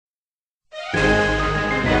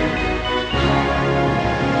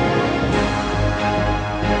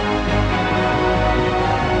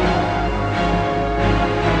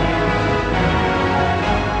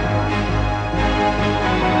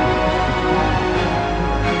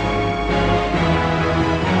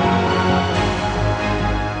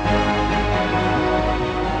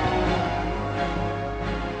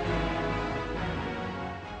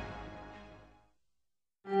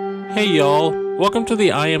Hey y'all, welcome to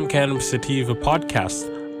the I Am Cannabis Sativa podcast.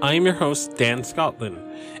 I am your host, Dan Scotland.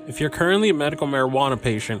 If you're currently a medical marijuana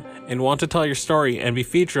patient and want to tell your story and be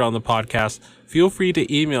featured on the podcast, feel free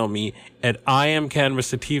to email me at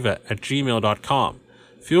iamcannabissativa@gmail.com.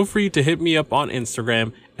 Feel free to hit me up on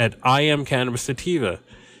Instagram at iamcannabissativa.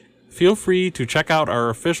 Feel free to check out our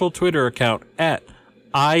official Twitter account at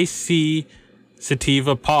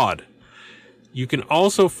ICSativaPod. You can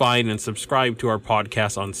also find and subscribe to our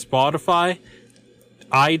podcast on Spotify,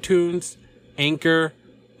 iTunes, Anchor,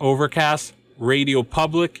 Overcast, Radio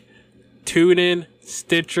Public, TuneIn,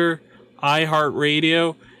 Stitcher,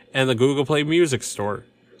 iHeartRadio, and the Google Play Music Store.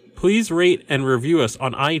 Please rate and review us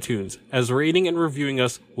on iTunes, as rating and reviewing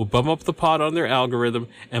us will bump up the pod on their algorithm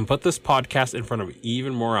and put this podcast in front of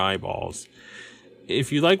even more eyeballs.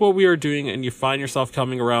 If you like what we are doing and you find yourself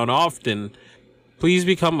coming around often, please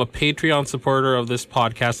become a Patreon supporter of this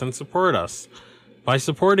podcast and support us. By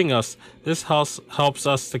supporting us, this helps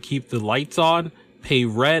us to keep the lights on, pay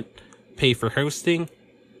rent, pay for hosting,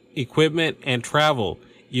 equipment, and travel.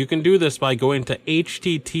 You can do this by going to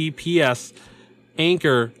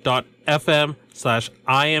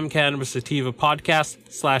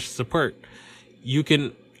https://iamcannabissativapodcast/support. You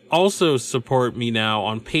can also support me now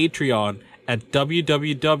on Patreon at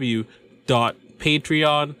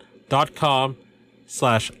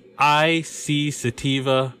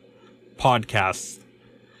www.patreon.com/ICSativa podcasts.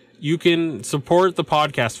 You can support the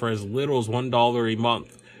podcast for as little as $1 a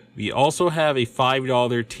month. We also have a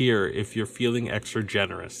 $5 tier if you're feeling extra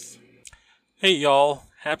generous. Hey y'all,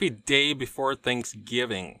 happy day before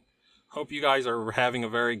Thanksgiving. Hope you guys are having a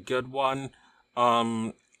very good one.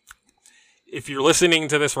 If you're listening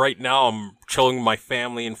to this right now, I'm chilling with my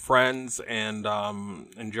family and friends and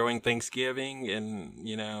enjoying Thanksgiving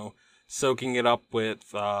and, soaking it up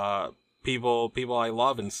with people I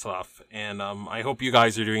love and stuff. And I hope you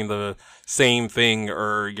guys are doing the same thing,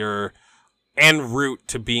 or you're en route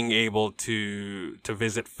to being able to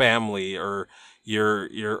visit family, or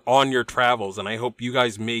you're on your travels. And I hope you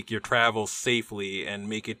guys make your travels safely and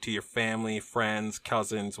make it to your family, friends,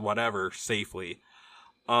 cousins, whatever, safely.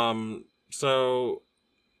 So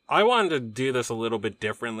I wanted to do this a little bit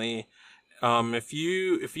differently. If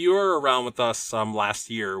you were around with us last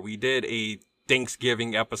year, we did a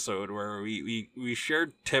Thanksgiving episode where we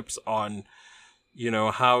shared tips on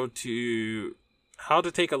how to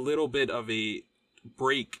take a little bit of a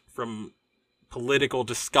break from political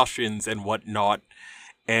discussions and whatnot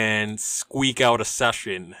and squeak out a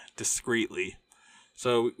session discreetly.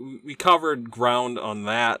 So we covered ground on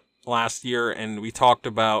that last year, and we talked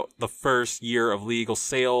about the first year of legal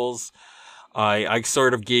sales. I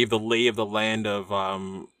sort of gave the lay of the land of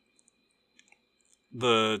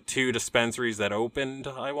the 2 dispensaries that opened,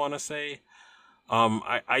 I want to say.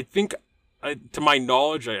 I think, to my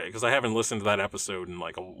knowledge, because I haven't listened to that episode in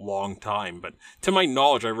like a long time, but to my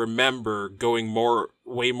knowledge, I remember going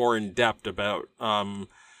way more in depth about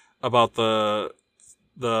the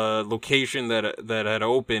location that had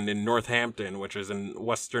opened in Northampton, which is in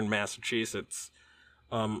Western Massachusetts.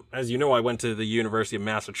 As you know, I went to the University of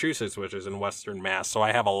Massachusetts, which is in Western Mass, so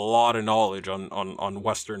I have a lot of knowledge on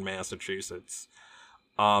Western Massachusetts.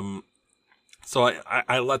 So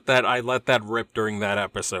I let that rip during that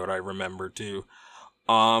episode, I remember too.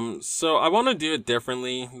 So I want to do it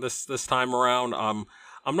differently this time around. I'm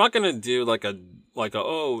not gonna do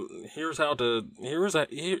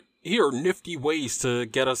here are nifty ways to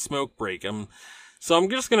get a smoke break. I'm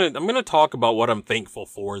gonna talk about what I'm thankful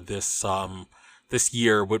for this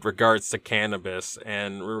year with regards to cannabis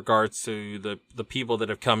and regards to the people that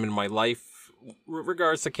have come in my life with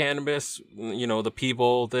regards to cannabis. The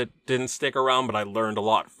people that didn't stick around, but I learned a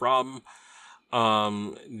lot from,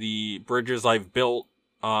 the bridges I've built,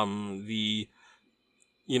 the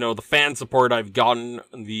fan support I've gotten,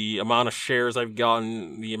 the amount of shares I've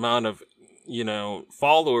gotten, the amount of,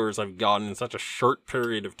 followers I've gotten in such a short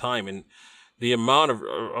period of time, and the amount of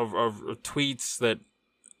tweets, that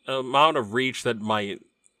amount of reach that my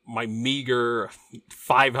meager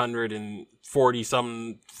 540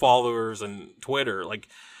 some followers on Twitter,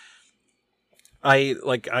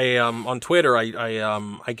 on Twitter,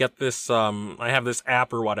 I get this, I have this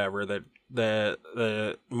app or whatever that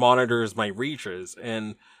monitors my reaches,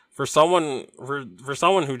 and for someone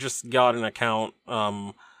who just got an account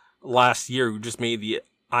last year, who just made the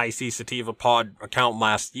IC Sativa Pod account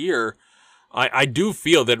last year, I do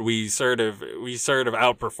feel that we sort of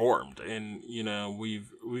outperformed, and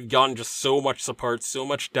we've gotten just so much support, so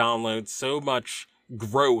much downloads, so much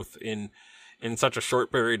growth in such a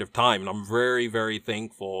short period of time, and I'm very, very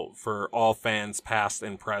thankful for all fans past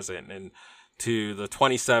and present, and to the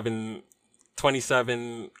 27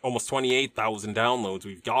 almost 28,000 downloads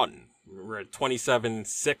we've gotten. We're at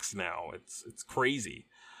 27.6 now. It's crazy.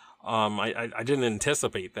 I didn't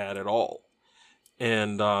anticipate that at all.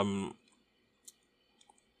 And,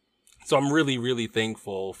 so I'm really, really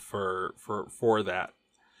thankful for that.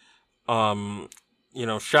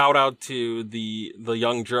 Shout out to the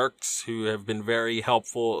young jerks who have been very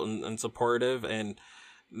helpful and supportive, and,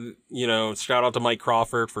 shout out to Mike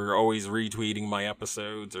Crawford for always retweeting my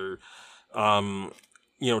episodes, or,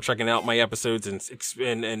 checking out my episodes and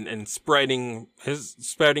spreading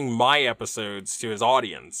my episodes to his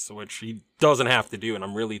audience, which he doesn't have to do. And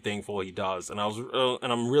I'm really thankful he does. And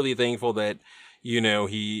I'm really thankful that,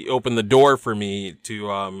 he opened the door for me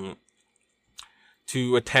to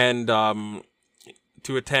attend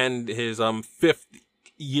his, 5th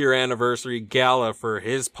year anniversary gala for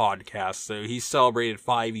his podcast. So he celebrated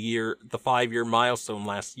the 5-year milestone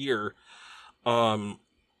last year. And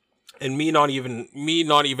me not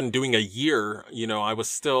even doing a year, I was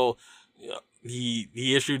still,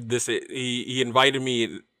 he issued this, he invited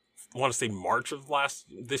me, I want to say March of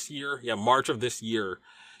this year. Yeah, March of this year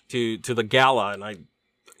to the gala. And I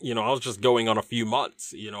was just going on a few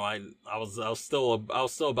months, I was still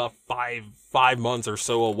about five months or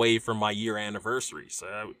so away from my year anniversary. So,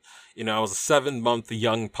 I was a 7-month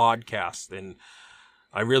young podcast, and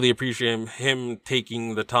I really appreciate him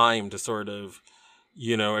taking the time to sort of,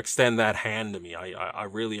 extend that hand to me. I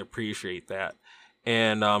really appreciate that.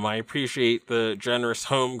 And, I appreciate the generous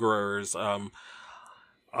home growers. I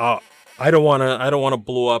don't want to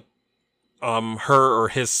blow up, her or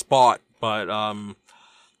his spot, but,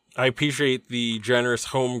 I appreciate the generous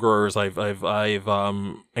home growers I've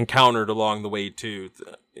encountered along the way too.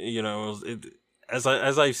 As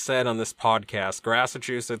I've said on this podcast,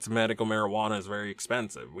 Massachusetts medical marijuana is very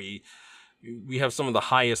expensive. We have some of the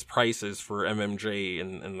highest prices for MMJ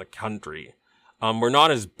in the country. We're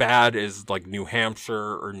not as bad as like New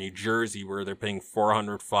Hampshire or New Jersey, where they're paying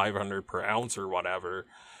 $400, $500 per ounce or whatever.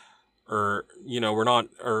 Or, we're not,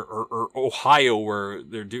 or Ohio, where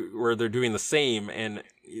they're doing the same. And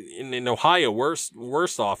in Ohio,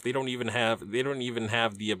 worse off, they don't even have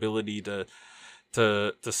the ability to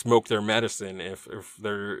smoke their medicine if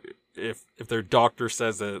their doctor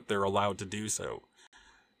says that they're allowed to do so.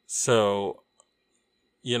 So,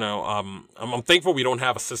 I'm thankful we don't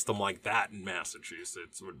have a system like that in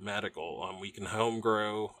Massachusetts with medical. We can home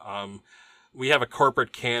grow. We have a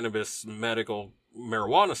corporate cannabis medical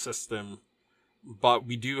marijuana system, but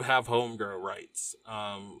we do have home grow rights.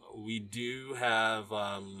 We do have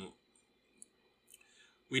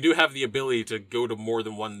the ability to go to more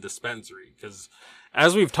than one dispensary, because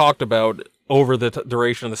as we've talked about over the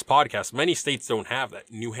duration of this podcast, many states don't have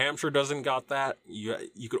that. New Hampshire doesn't got that.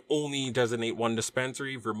 You could only designate one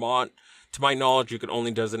dispensary. Vermont, to my knowledge, you could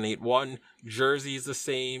only designate one. Jersey is the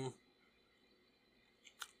same.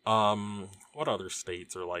 What other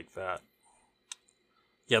states are like that?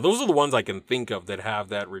 Yeah, those are the ones I can think of that have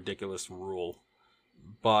that ridiculous rule.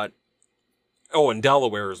 But, and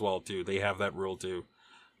Delaware as well too. They have that rule too.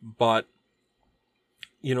 But,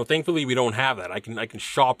 thankfully we don't have that. I can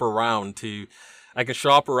shop around between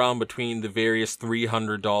the various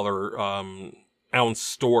 $300 ounce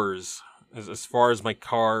stores as far as my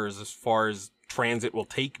cars, as far as transit will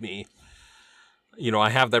take me. I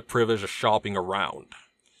have that privilege of shopping around.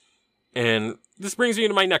 And this brings me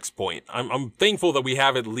to my next point. I'm thankful that we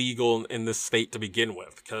have it legal in this state to begin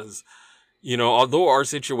with, because, although our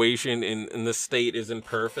situation in this state isn't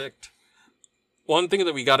perfect, one thing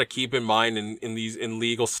that we got to keep in mind in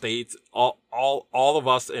legal states, all of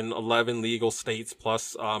us in 11 legal states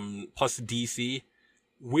plus DC,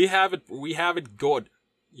 we have it good.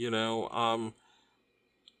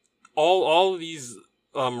 All of these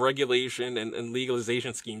regulation and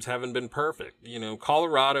legalization schemes haven't been perfect.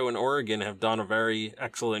 Colorado and Oregon have done a very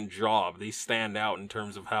excellent job. They stand out in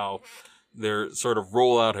terms of how their sort of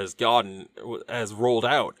rollout has rolled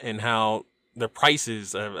out, and how the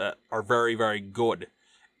prices are very, very good.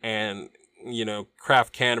 And,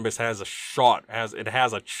 craft cannabis has a shot, it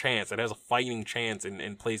has a fighting chance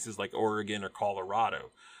in places like Oregon or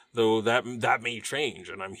Colorado. Though that may change,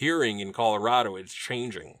 and I'm hearing in Colorado it's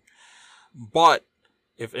changing. But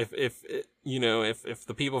if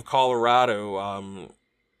the people of Colorado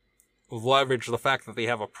leverage the fact that they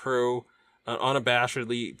have an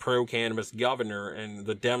unabashedly pro-cannabis governor, and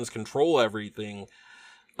the Dems control everything,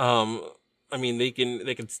 they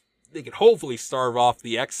can hopefully starve off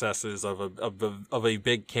the excesses of a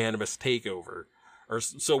big cannabis takeover, or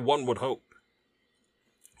so one would hope.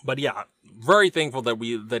 But yeah, very thankful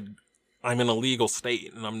that I'm in a legal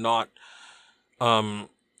state, and I'm not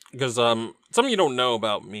because something you don't know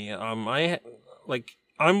about me. I'm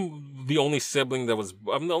the only sibling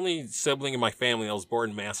I'm the only sibling in my family that was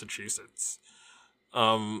born in Massachusetts.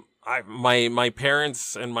 My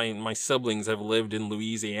parents and my siblings have lived in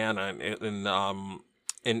Louisiana and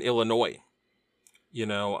in Illinois. You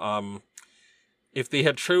know, if they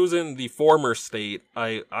had chosen the former state,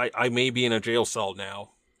 I may be in a jail cell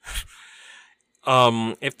now.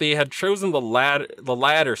 If they had chosen the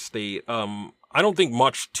latter state, I don't think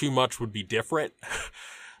too much would be different.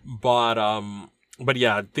 But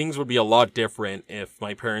yeah, things would be a lot different if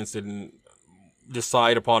my parents didn't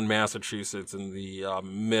decide upon Massachusetts in the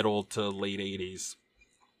middle to late 80s.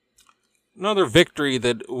 Another victory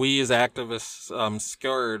that we as activists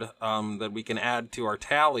scored that we can add to our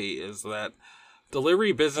tally is that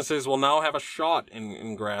delivery businesses will now have a shot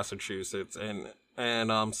in Massachusetts,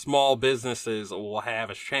 and small businesses will have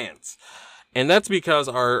a chance. And that's because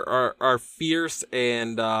our fierce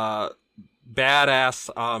and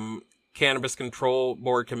badass Cannabis Control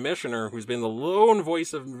Board commissioner, who's been the lone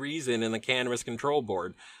voice of reason in the Cannabis Control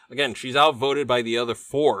Board. Again, she's outvoted by the other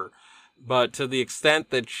 4, but to the extent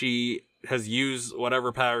that she has used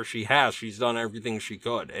whatever power she has, she's done everything she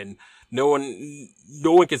could, and no one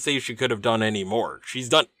can say she could have done any more. She's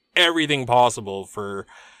done everything possible for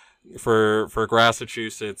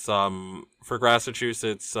Massachusetts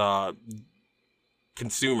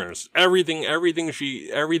consumers.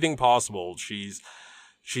 Everything possible.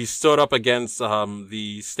 She stood up against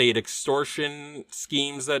the state extortion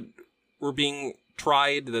schemes that were being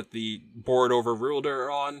tried that the board overruled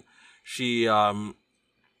her on. She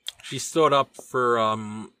stood up for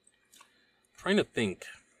trying to think.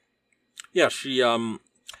 Yeah, I'm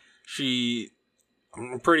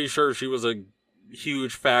pretty sure she was a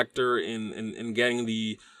huge factor in getting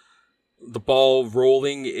the ball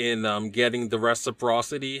rolling in getting the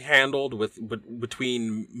reciprocity handled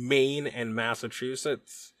between Maine and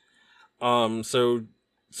Massachusetts. So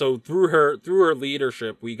through her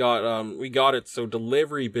leadership, we got it so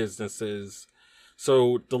delivery businesses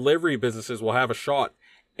will have a shot,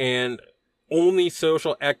 and only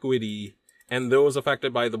social equity and those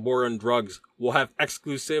affected by the war on drugs will have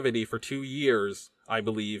exclusivity for 2 years, I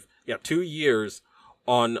believe. Yeah, 2 years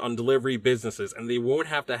on delivery businesses, and they won't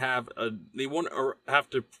have to have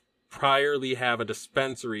priorly have a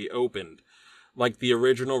dispensary opened like the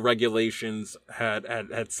original regulations had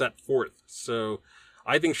set forth. So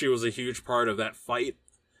I think she was a huge part of that fight,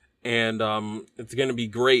 and it's going to be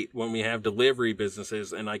great when we have delivery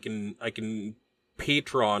businesses, and I can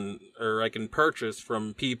patron, or I can purchase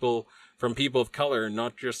from people of color,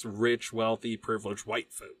 not just rich, wealthy, privileged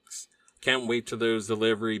white folks. Can't wait till those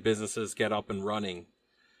delivery businesses get up and running.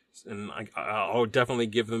 And I'll definitely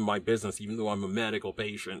give them my business, even though I'm a medical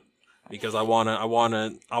patient, because I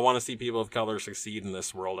wanna see people of color succeed in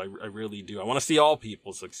this world. I really do. I want to see all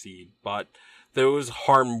people succeed, but those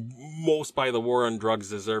harmed most by the war on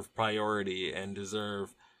drugs deserve priority and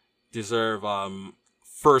deserve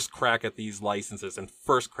first crack at these licenses and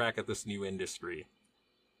first crack at this new industry.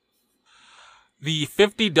 The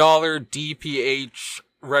 $50 DPH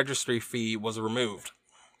registry fee was removed.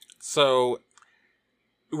 So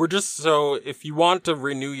if you want to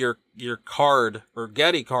renew your card or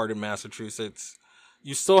get a card in Massachusetts,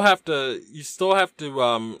 you still have to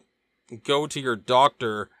go to your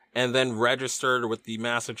doctor and then register with the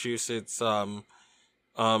Massachusetts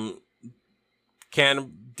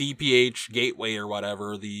DPH gateway or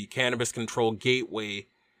whatever, the Cannabis Control Gateway,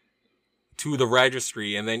 to the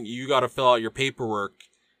registry, and then you got to fill out your paperwork.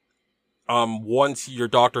 Once your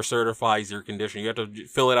doctor certifies your condition, you have to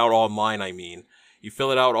fill it out online. I mean, you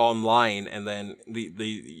fill it out online, and then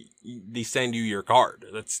they send you your card.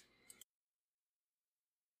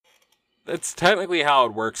 That's technically how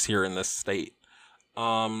it works here in this state.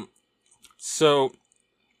 So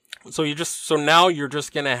now you're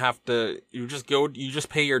just gonna have to, you just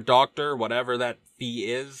pay your doctor whatever that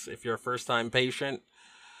fee is if you're a first time patient.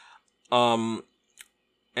 And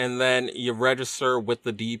then you register with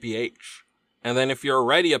the DPH. And then if you're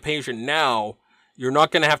already a patient now, you're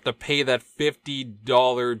not gonna have to pay that $50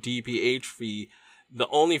 DPH fee. The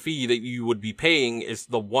only fee that you would be paying is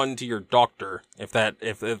the one to your doctor, if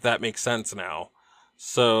that makes sense now.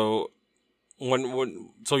 So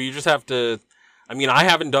so you just have to, I mean, I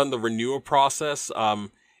haven't done the renewal process.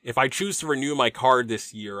 If I choose to renew my card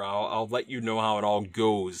this year, I'll let you know how it all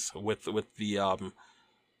goes with the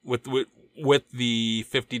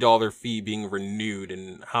 $50 fee being renewed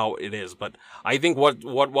and how it is. But I think what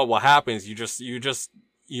will happen is you just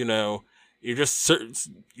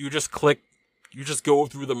go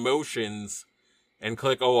through the motions and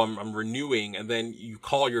click, oh, I'm renewing, and then you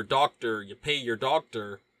call your doctor, you pay your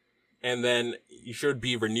doctor, and then you should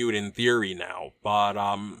be renewed in theory now. But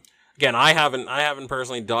again, I haven't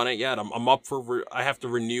personally done it yet. I'm up for I have to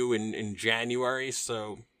renew in January,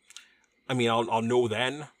 so I mean I'll know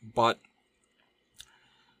then. But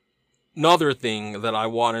another thing that I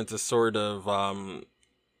wanted to sort of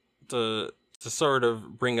to sort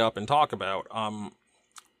of bring up and talk about,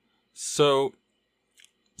 so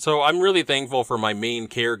I'm really thankful for my main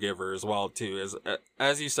caregiver as well too.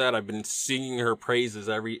 As you said, I've been singing her praises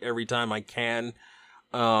every time I can.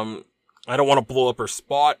 I don't want to blow up her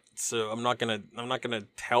spot, so I'm not gonna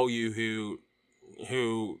tell you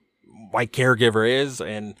who my caregiver is,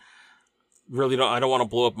 and I don't want to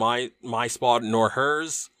blow up my spot nor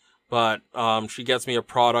hers. But she gets me a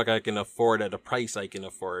product I can afford at a price I can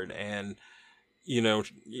afford, and you know,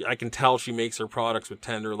 I can tell she makes her products with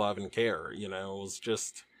tender love and care.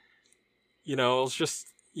 The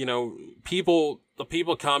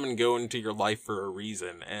people come and go into your life for a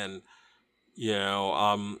reason. And,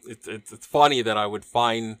 it's funny that I would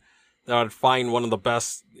find one of the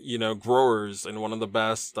best, growers and one of the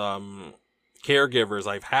best, caregivers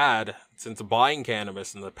I've had since buying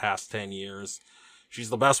cannabis in the past 10 years. She's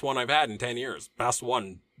the best one I've had in 10 years. Best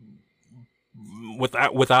one.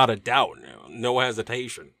 Without a doubt, no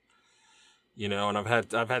hesitation. And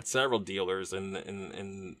I've had several dealers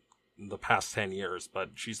in the past 10 years,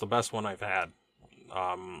 but she's the best one I've had,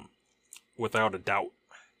 without a doubt.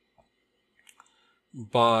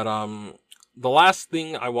 But the last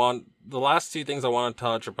two things I want to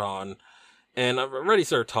touch upon, and I've already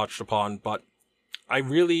sort of touched upon, but I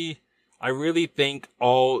really thank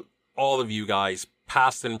all of you guys,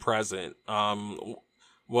 past and present.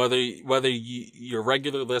 Whether you're a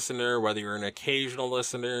regular listener, whether you're an occasional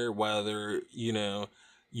listener, whether,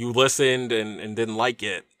 you listened and didn't like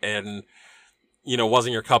it and,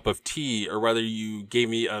 wasn't your cup of tea, or whether you gave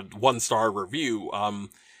me a 1-star review,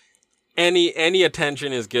 any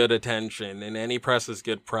attention is good attention, and any press is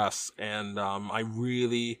good press. And, I'm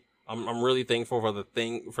really thankful for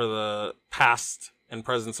the past and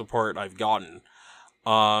present support I've gotten.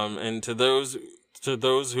 And to those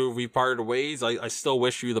who we parted ways, I still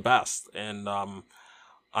wish you the best. And,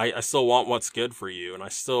 I still want what's good for you. And I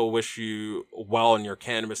still wish you well in your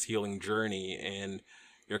cannabis healing journey and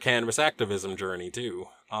your cannabis activism journey too.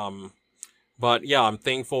 But yeah, I'm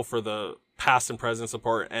thankful for the past and present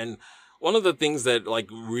support. And one of the things that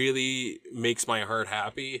really makes my heart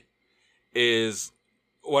happy is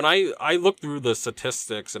when I look through the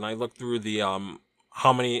statistics and I look through the,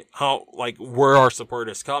 where our support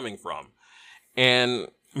is coming from. And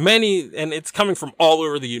it's coming from all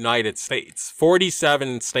over the United States.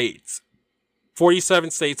 47 states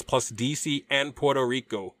plus DC and Puerto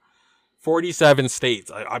Rico. 47 states.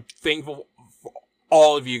 I'm thankful for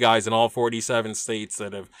all of you guys in all 47 states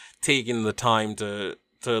that have taken the time to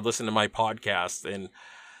listen to my podcast. And,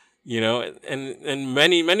 and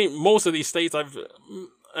most of these states I've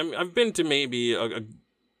been to maybe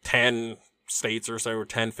 10 states or so, or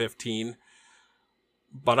 10, 15.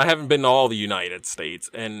 But I haven't been to all the United States,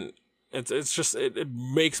 and it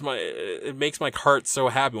makes my heart so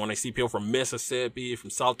happy when I see people from Mississippi, from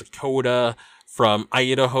South Dakota, from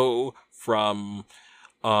Idaho, from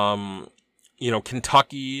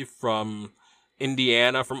Kentucky, from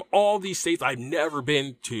Indiana, from all these states I've never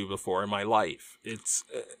been to before in my life. It's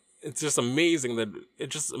just amazing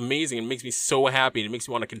It makes me so happy, and it makes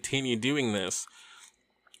me want to continue doing this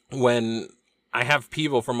when I have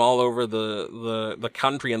people from all over the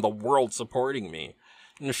country and the world supporting me.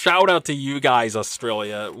 And shout out to you guys,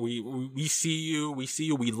 Australia. We see you.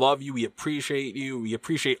 We love you. We appreciate you. We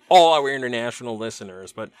appreciate all our international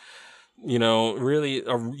listeners. But, really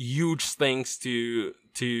a huge thanks to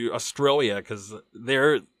Australia,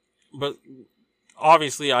 but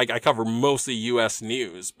obviously I cover mostly US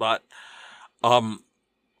news, but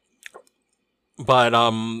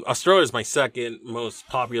Australia is my second most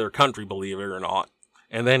popular country, believe it or not.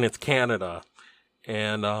 And then it's Canada.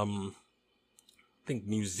 And, I think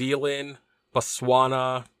New Zealand,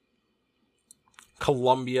 Botswana,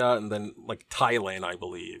 Colombia, and then, Thailand, I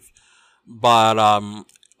believe. But,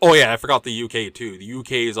 oh yeah, I forgot the UK too. The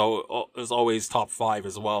UK is always top 5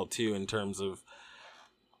 as well too, in terms of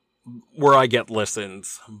where I get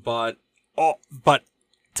listens. But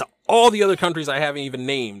to all the other countries I haven't even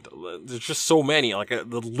named, there's just so many.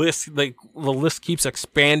 The list keeps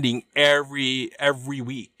expanding every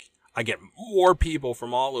week. I get more people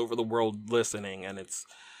from all over the world listening, and it's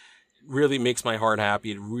really makes my heart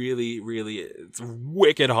happy. It really, it's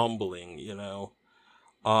wicked humbling,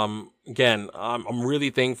 Again, I'm really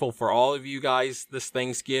thankful for all of you guys this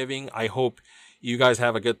Thanksgiving. I hope you guys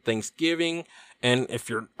have a good Thanksgiving. And if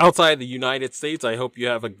you're outside the United States, I hope you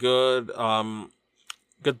have a good,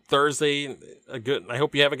 good Thursday. I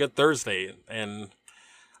hope you have a good Thursday. And,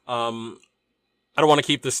 I don't want to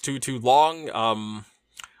keep this too long.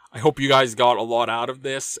 I hope you guys got a lot out of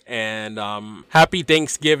this, and, happy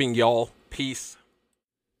Thanksgiving, y'all. Peace.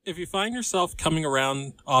 If you find yourself coming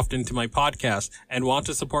around often to my podcast and want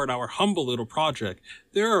to support our humble little project,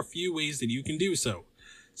 there are a few ways that you can do so.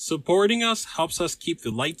 Supporting us helps us keep the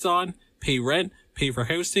lights on, pay rent, pay for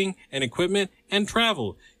hosting and equipment, and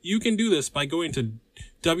travel. You can do this by going to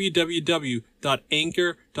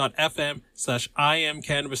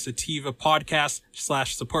www.anchor.fm/IamCannabisSativa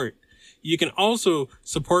podcast/support. You can also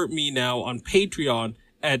support me now on Patreon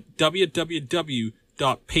at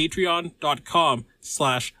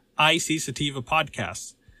www.patreon.com/IC Sativa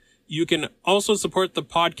You can also support the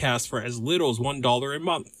podcast for as little as $1 a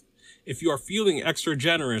month. If you are feeling extra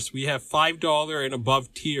generous, we have $5 and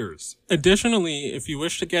above tiers. Additionally, if you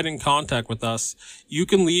wish to get in contact with us, you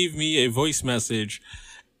can leave me a voice message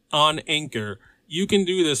on Anchor. You can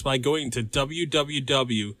do this by going to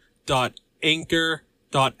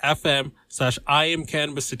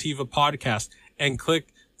www.anchor.fm/IamCannabisSativa and click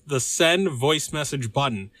the send voice message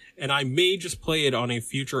button, and I may just play it on a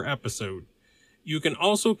future episode. You can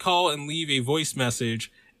also call and leave a voice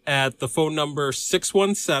message at the phone number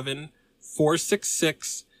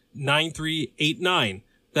 617-466-9389.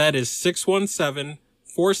 That is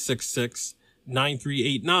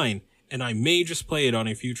 617-466-9389, and I may just play it on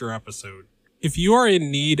a future episode. If you are in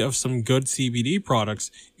need of some good CBD products,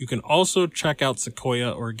 you can also check out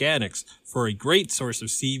Sequoia Organics for a great source of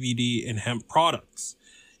CBD and hemp products.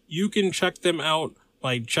 You can check them out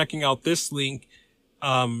by checking out this link,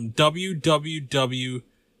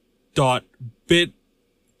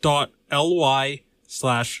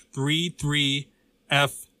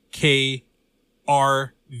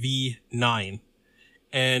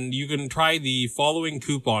 And you can try the following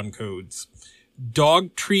coupon codes: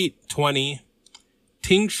 Dog Treat 20,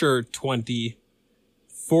 Tincture 20,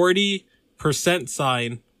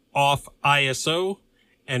 40% off ISO,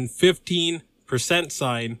 and 15%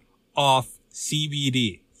 off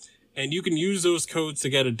CBD. And you can use those codes to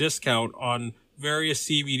get a discount on various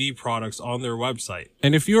CBD products on their website.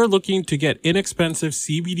 And if you're looking to get inexpensive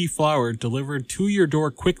CBD flower delivered to your door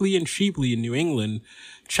quickly and cheaply in New England,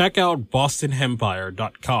 check out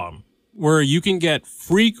BostonHempire.com, where you can get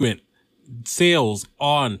frequent sales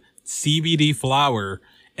on CBD flower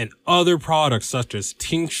and other products such as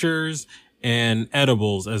tinctures and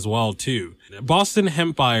edibles as well too. Boston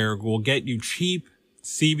Hempire will get you cheap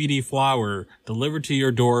CBD flower delivered to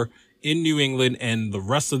your door in New England and the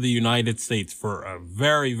rest of the United States for a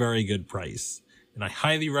very, very good price. And I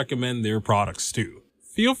highly recommend their products too.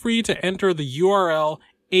 Feel free to enter the URL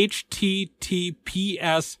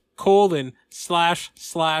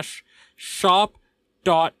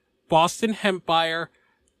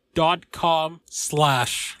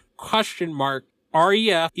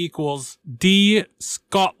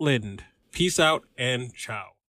Scotland. Peace out and ciao.